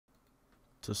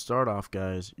To start off,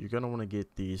 guys, you're going to want to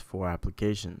get these 4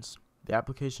 applications. The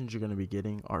applications you're going to be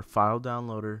getting are File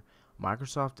Downloader,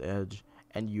 Microsoft Edge,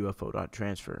 and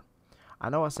UFO.transfer. I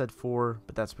know I said 4,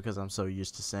 but that's because I'm so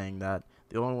used to saying that.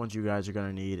 The only ones you guys are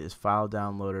going to need is File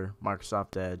Downloader,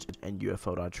 Microsoft Edge, and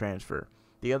UFO.transfer.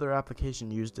 The other application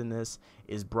used in this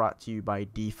is brought to you by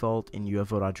default in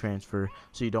UFO.transfer,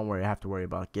 so you don't have to worry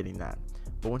about getting that.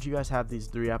 But once you guys have these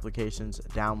 3 applications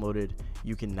downloaded,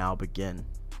 you can now begin.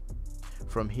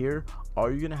 From here, all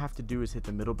you're going to have to do is hit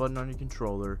the middle button on your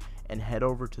controller and head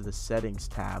over to the Settings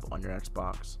tab on your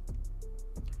Xbox.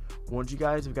 Once you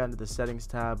guys have gotten to the Settings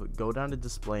tab, go down to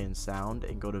Display and Sound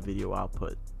and go to Video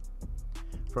Output.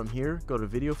 From here, go to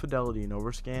Video Fidelity and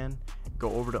Overscan,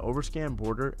 go over to Overscan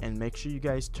Border, and make sure you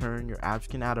guys turn your Apps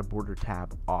Can Add a Border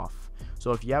tab off.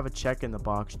 So if you have a check in the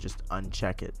box, just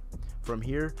uncheck it. From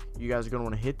here, you guys are going to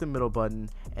want to hit the middle button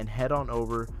and head on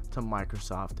over to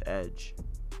Microsoft Edge.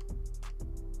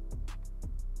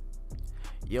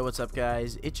 Yo, what's up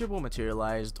guys, it's your boy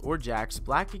Materialized, or Jax,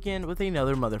 back again with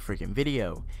another motherfucking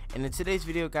video. And in today's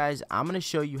video guys, I'm going to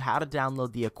show you how to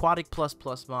download the Aquatic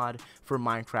mod for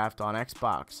Minecraft on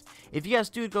Xbox. If you guys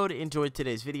do go to enjoy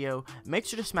today's video, make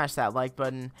sure to smash that like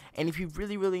button, and if you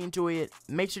really enjoy it,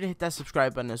 make sure to hit that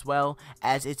subscribe button as well,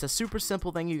 as it's a super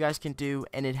simple thing you guys can do,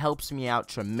 and it helps me out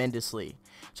tremendously.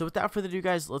 So without further ado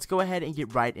guys, let's go ahead and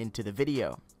get right into the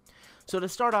video. So to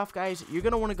start off guys, you're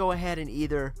going to want to go ahead and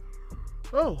either...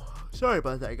 Oh, sorry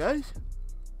about that guys.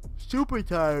 Super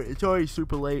tired. It's already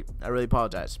super late. I really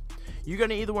apologize. You're going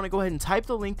to either want to go ahead and type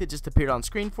the link that just appeared on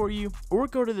screen for you, or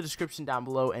go to the description down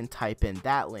below and type in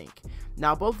that link.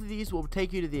 Now both of these will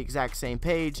take you to the exact same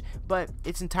page, but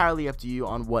it's entirely up to you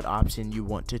on what option you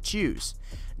want to choose.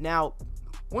 Now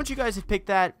once you guys have picked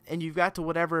that and you've got to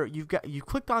whatever you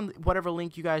clicked on whatever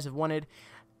link you guys have wanted,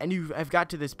 and you have got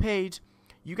to this page,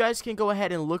 you guys can go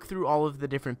ahead and look through all of the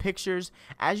different pictures.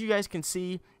 As you guys can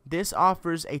see, this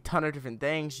offers a ton of different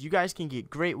things. You guys can get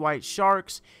great white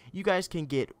sharks. You guys can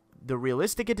get the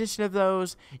realistic edition of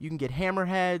those. You can get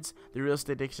hammerheads, the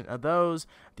realistic edition of those,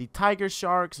 the tiger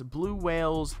sharks, blue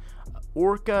whales,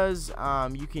 orcas.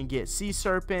 You can get sea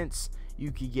serpents.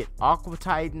 You can get aqua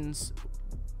titans,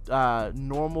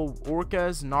 normal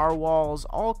orcas, narwhals,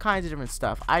 all kinds of different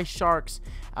stuff. Ice sharks,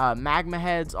 magma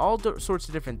heads, all sorts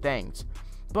of different things.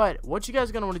 But what you guys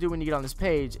are going to want to do when you get on this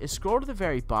page is scroll to the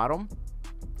very bottom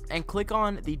and click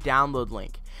on the download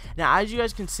link. Now as you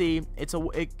guys can see, it's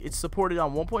supported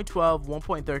on 1.12,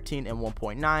 1.13, and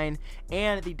 1.9,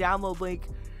 and the download link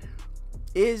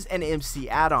is an MC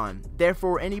add-on.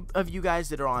 Therefore, any of you guys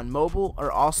that are on mobile are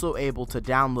also able to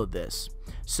download this.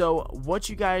 So what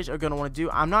you guys are going to want to do,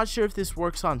 I'm not sure if this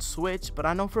works on Switch, but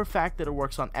I know for a fact that it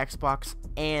works on Xbox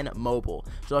and mobile.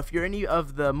 So if you're any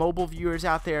of the mobile viewers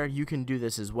out there, you can do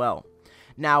this as well.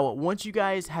 Now once you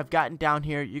guys have gotten down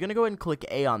here, you're going to go ahead and click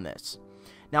A on this.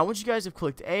 Now once you guys have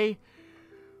clicked A,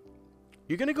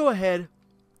 you're going to go ahead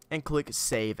and click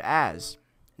Save As.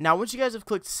 Now once you guys have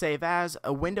clicked Save As,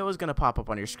 a window is going to pop up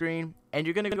on your screen, and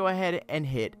you're going to go ahead and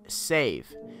hit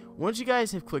Save. Once you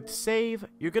guys have clicked Save,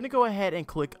 you're going to go ahead and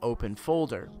click Open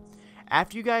Folder.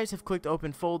 After you guys have clicked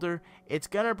Open Folder, it's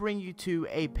going to bring you to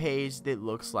a page that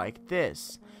looks like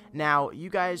this. Now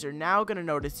you guys are now going to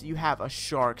notice you have a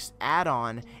Sharks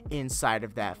add-on inside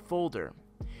of that folder.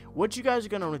 What you guys are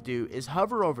going to want to do is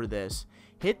hover over this,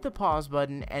 hit the pause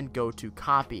button, and go to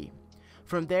Copy.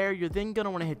 From there, you're then going to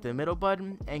want to hit the middle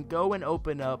button and go and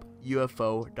open up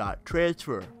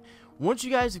UFO.transfer. Once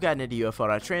you guys have gotten into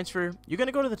UFO.transfer, you're going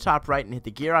to go to the top right and hit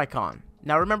the gear icon.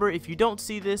 Now remember, if you don't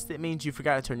see this, that means you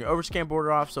forgot to turn your overscan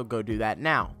border off, so go do that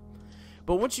now.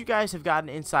 But once you guys have gotten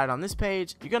inside on this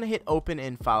page, you're going to hit Open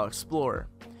in File Explorer.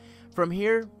 From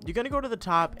here, you're going to go to the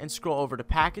top and scroll over to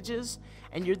Packages,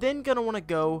 and you're then going to want to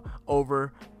go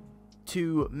over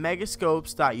to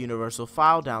Megascopes.Universal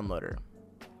File Downloader.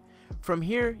 From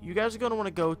here, you guys are going to want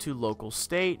to go to Local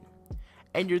State,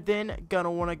 and you're then going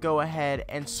to want to go ahead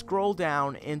and scroll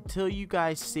down until you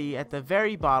guys see at the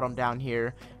very bottom down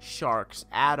here, Sharks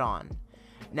add-on.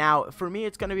 Now, for me,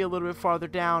 it's going to be a little bit farther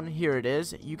down. Here it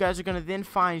is. You guys are going to then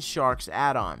find Sharks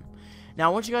add-on.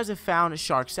 Now, once you guys have found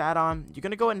Sharks add-on, you're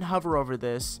going to go ahead and hover over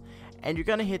this, and you're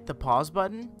going to hit the pause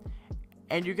button,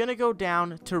 and you're going to go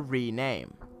down to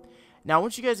Rename. Now,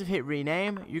 once you guys have hit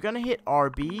Rename, you're going to hit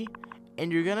RB,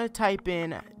 and you're going to type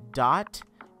in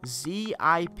 .zip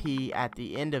at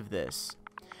the end of this.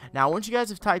 Now once you guys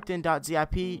have typed in .zip,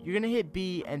 you're going to hit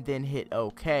B and then hit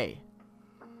OK.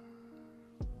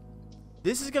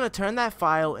 This is going to turn that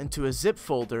file into a zip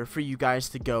folder for you guys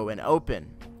to go and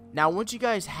open. Now once you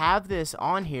guys have this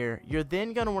on here, you're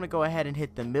then going to want to go ahead and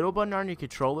hit the middle button on your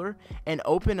controller and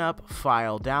open up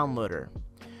File Downloader.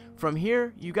 From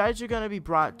here, you guys are going to be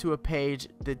brought to a page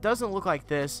that doesn't look like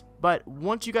this, but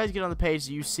once you guys get on the page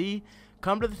that you see,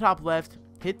 come to the top left,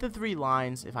 hit the 3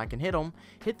 lines, if I can hit them,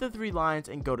 hit the 3 lines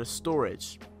and go to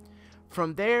storage.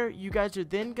 From there, you guys are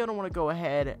then going to want to go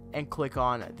ahead and click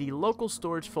on the local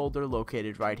storage folder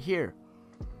located right here.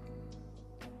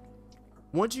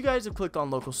 Once you guys have clicked on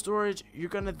local storage, you're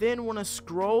going to then want to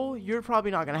scroll. You're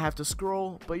probably not going to have to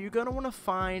scroll, but you're going to want to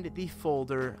find the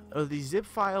folder or the zip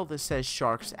file that says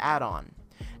Sharks add-on.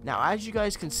 Now, as you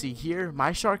guys can see here,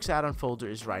 my Sharks add-on folder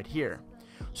is right here.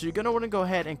 So you're going to want to go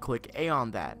ahead and click A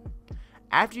on that.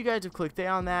 After you guys have clicked A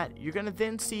on that, you're going to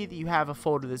then see that you have a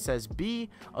folder that says B,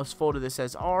 a folder that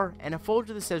says R, and a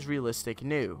folder that says Realistic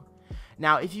New.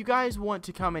 Now, if you guys want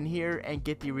to come in here and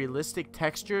get the realistic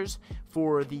textures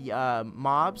for the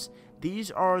mobs, these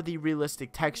are the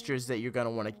realistic textures that you're going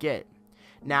to want to get.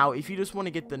 Now, if you just want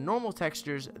to get the normal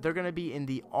textures, they're going to be in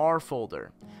the R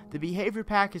folder. The behavior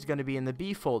pack is going to be in the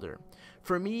B folder.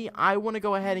 For me, I want to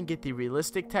go ahead and get the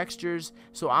realistic textures,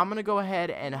 so I'm going to go ahead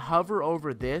and hover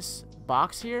over this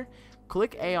box here,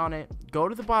 click A on it, go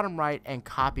to the bottom right, and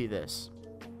copy this.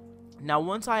 Now,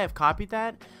 once I have copied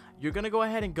that, you're going to go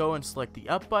ahead and go and select the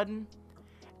up button,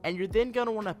 and you're then going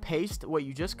to want to paste what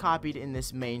you just copied in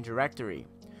this main directory.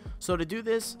 So to do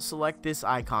this, select this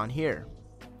icon here.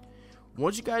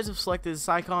 Once you guys have selected this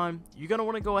icon, you're going to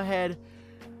want to go ahead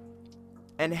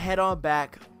and head on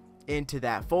back into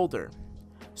that folder.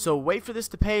 So wait for this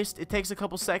to paste. It takes a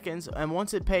couple seconds, and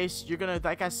once it pastes, you're going to,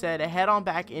 like I said, head on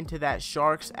back into that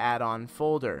Sharks add-on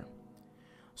folder.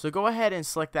 So go ahead and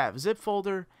select that zip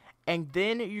folder, and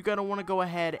then you're going to want to go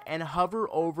ahead and hover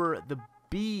over the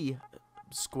B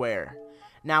square.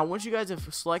 Now, once you guys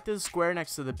have selected the square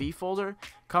next to the B folder,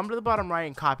 come to the bottom right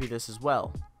and copy this as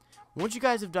well. Once you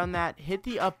guys have done that, hit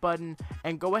the up button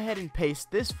and go ahead and paste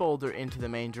this folder into the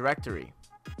main directory.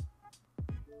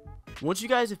 Once you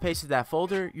guys have pasted that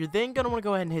folder, you're then going to want to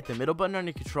go ahead and hit the middle button on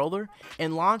your controller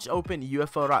and launch open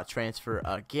UFO.transfer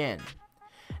again.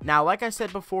 Now, like I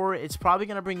said before, it's probably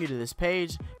going to bring you to this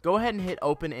page. Go ahead and hit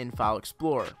open in File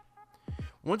Explorer.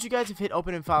 Once you guys have hit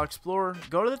open in File Explorer,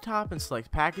 go to the top and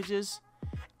select packages,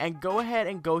 and go ahead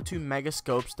and go to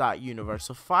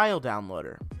megascopes.universal file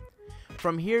downloader.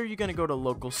 From here, you're going to go to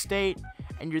local state,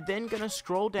 and you're then going to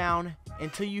scroll down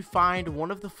until you find one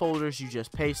of the folders you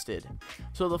just pasted.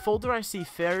 So the folder I see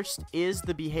first is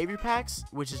the behavior packs,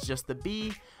 which is just the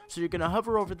B. So you're going to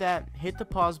hover over that, hit the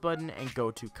pause button, and go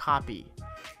to copy.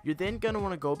 You're then going to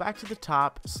want to go back to the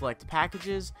top, select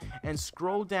packages, and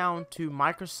scroll down to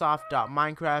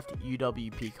Microsoft.Minecraft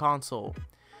UWP console.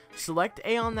 Select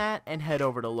A on that and head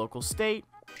over to local state,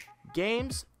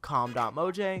 games,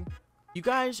 com.moj. You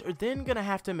guys are then going to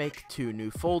have to make 2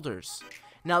 new folders.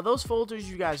 Now, those folders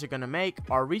you guys are going to make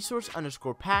are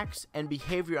resource_packs and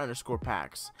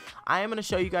behavior_packs. I am going to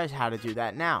show you guys how to do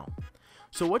that now.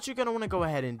 So what you're going to want to go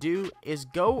ahead and do is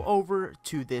go over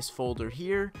to this folder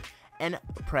here and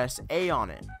press A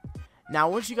on it. Now,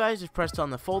 once you guys have pressed on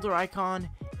the folder icon,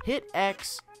 hit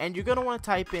X, and you're going to want to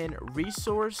type in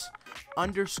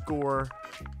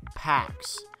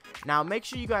resource_packs. Now, make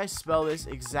sure you guys spell this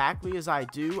exactly as I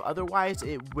do, otherwise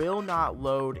it will not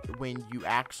load when you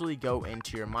actually go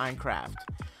into your Minecraft.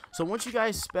 So once you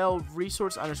guys spell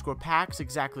resource_packs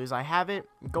exactly as I have it,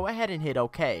 go ahead and hit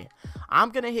OK.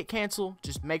 I'm going to hit cancel,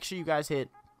 just make sure you guys hit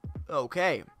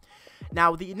OK.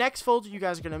 Now, the next folder you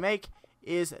guys are going to make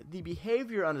is the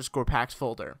behavior_packs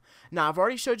folder. Now, I've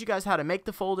already showed you guys how to make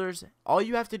the folders. All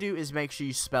you have to do is make sure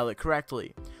you spell it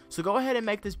correctly. So go ahead and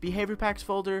make this behavior packs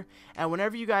folder, and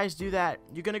whenever you guys do that,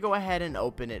 you're going to go ahead and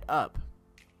open it up.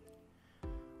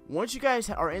 Once you guys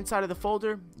are inside of the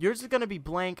folder, yours is going to be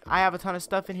blank. I have a ton of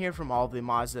stuff in here from all the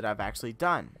mods that I've actually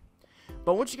done.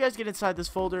 But once you guys get inside this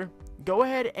folder, go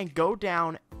ahead and go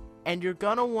down, and you're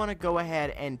going to want to go ahead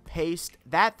and paste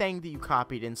that thing that you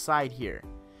copied inside here.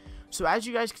 So as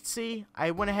you guys can see,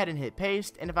 I went ahead and hit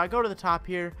paste, and if I go to the top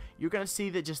here, you're going to see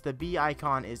that just the B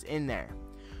icon is in there.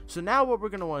 So now what we're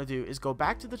going to want to do is go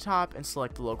back to the top and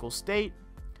select the local state,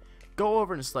 go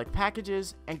over and select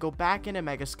packages, and go back into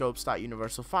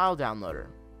megascopes.universal file downloader.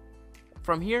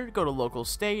 From here, go to local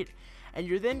state, and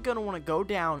you're then going to want to go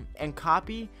down and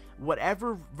copy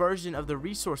whatever version of the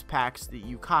resource packs that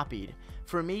you copied.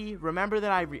 For me, remember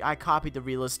that I copied the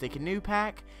realistic new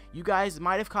pack. You guys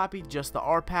might have copied just the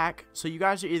R pack, so you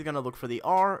guys are either going to look for the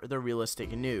R or the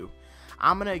realistic new.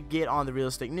 I'm going to get on the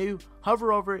realistic new,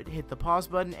 hover over it, hit the pause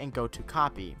button, and go to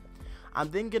copy.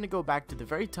 I'm then going to go back to the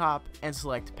very top and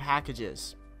select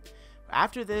packages.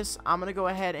 After this, I'm going to go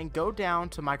ahead and go down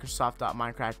to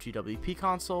Microsoft.Minecraft GWP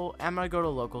console, and I'm going to go to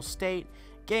local state,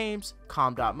 games,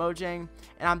 com.mojang,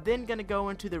 and I'm then going to go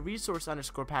into the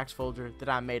resource_packs folder that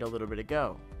I made a little bit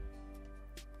ago.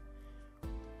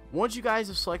 Once you guys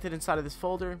have selected inside of this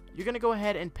folder, you're going to go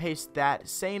ahead and paste that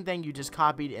same thing you just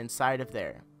copied inside of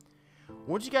there.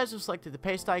 Once you guys have selected the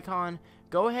paste icon,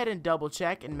 go ahead and double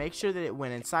check and make sure that it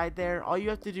went inside there. All you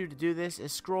have to do this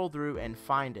is scroll through and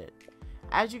find it.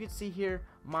 As you can see here,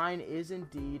 mine is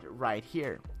indeed right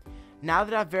here. Now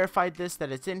that I've verified this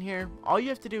that it's in here, all you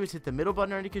have to do is hit the middle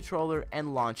button on your controller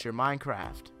and launch your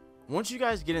Minecraft. Once you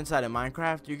guys get inside of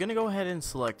Minecraft, you're going to go ahead and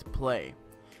select play.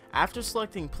 After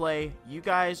selecting play, you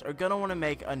guys are going to want to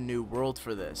make a new world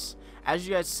for this. As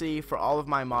you guys see, for all of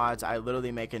my mods, I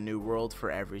literally make a new world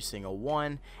for every single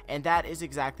one, and that is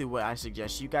exactly what I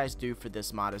suggest you guys do for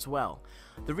this mod as well.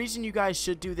 The reason you guys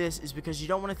should do this is because you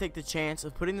don't want to take the chance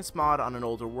of putting this mod on an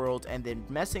older world and then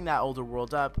messing that older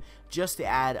world up just to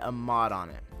add a mod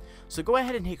on it. So go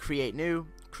ahead and hit create new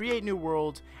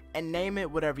world, and name it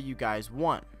whatever you guys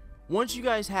want. Once you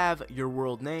guys have your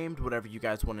world named, whatever you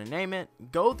guys want to name it,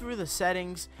 go through the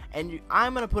settings, and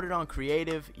I'm going to put it on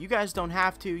creative. You guys don't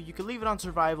have to. You can leave it on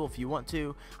survival if you want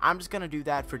to. I'm just going to do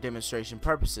that for demonstration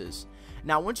purposes.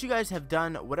 Now, once you guys have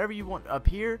done whatever you want up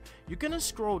here, you're going to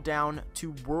scroll down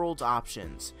to world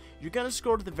options. You're going to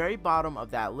scroll to the very bottom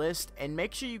of that list, and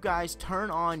make sure you guys turn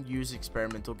on use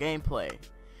experimental gameplay.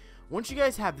 Once you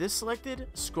guys have this selected,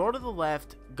 scroll to the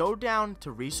left, go down to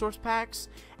resource packs,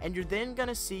 and you're then going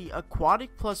to see Aquatic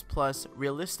 ++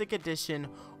 Realistic Edition,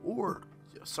 or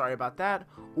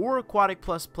Aquatic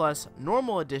 ++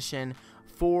 Normal Edition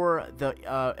for the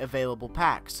available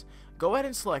packs. Go ahead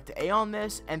and select A on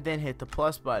this and then hit the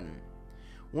plus button.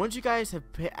 Once you guys have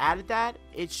added that,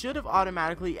 it should have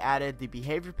automatically added the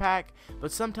behavior pack,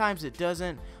 but sometimes it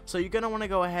doesn't, so you're going to want to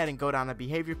go ahead and go down to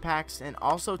behavior packs and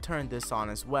also turn this on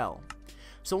as well.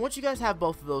 So once you guys have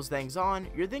both of those things on,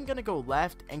 you're then going to go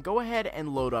left and go ahead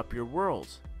and load up your world.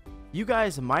 You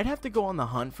guys might have to go on the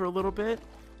hunt for a little bit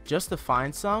just to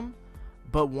find some,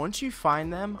 but once you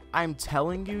find them, I'm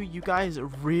telling you, you guys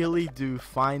really do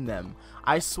find them.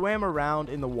 I swam around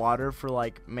in the water for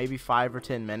like maybe 5 or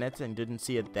 10 minutes and didn't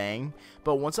see a thing,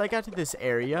 but once I got to this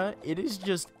area, it is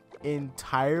just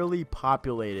entirely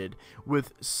populated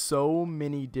with so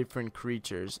many different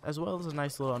creatures, as well as a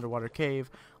nice little underwater cave.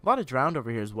 A lot of drowned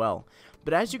over here as well.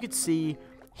 But as you can see,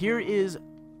 here is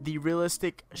the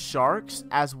realistic sharks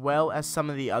as well as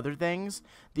some of the other things.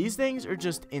 These things are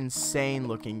just insane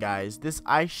looking, guys. This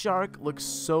ice shark looks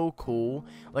so cool.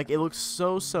 Like, it looks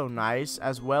so nice,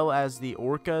 as well as the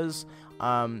orcas.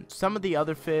 Some of the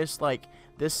other fish, like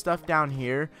this stuff down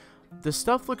here, the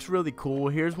stuff looks really cool.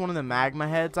 Here's one of the magma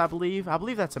heads, I believe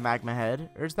that's a magma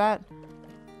head. Or is that,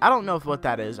 I don't know what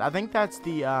that is. I think that's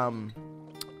the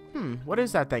what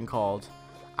is that thing called?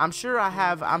 I'm sure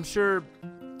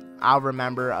I'll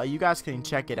remember. You guys can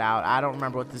check it out. I don't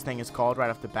remember what this thing is called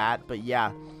right off the bat, but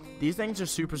yeah, these things are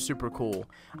super cool.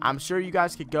 I'm sure you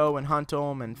guys could go and hunt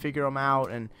them and figure them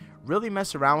out and really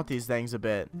mess around with these things a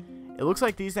bit. It looks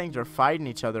like these things are fighting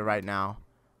each other right now,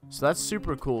 so that's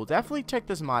super cool. Definitely check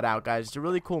this mod out, guys. It's a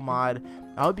really cool mod.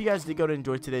 I hope you guys did go to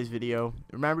enjoy today's video.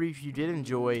 Remember, if you did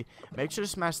enjoy, make sure to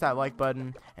smash that like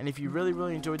button, and if you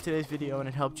really enjoyed today's video and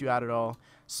it helped you out at all,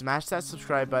 smash that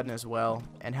subscribe button as well,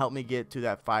 and help me get to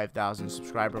that 5,000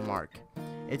 subscriber mark.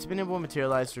 It's been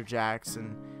Materialized for Jax,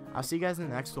 and I'll see you guys in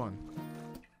the next one.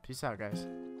 Peace out, guys.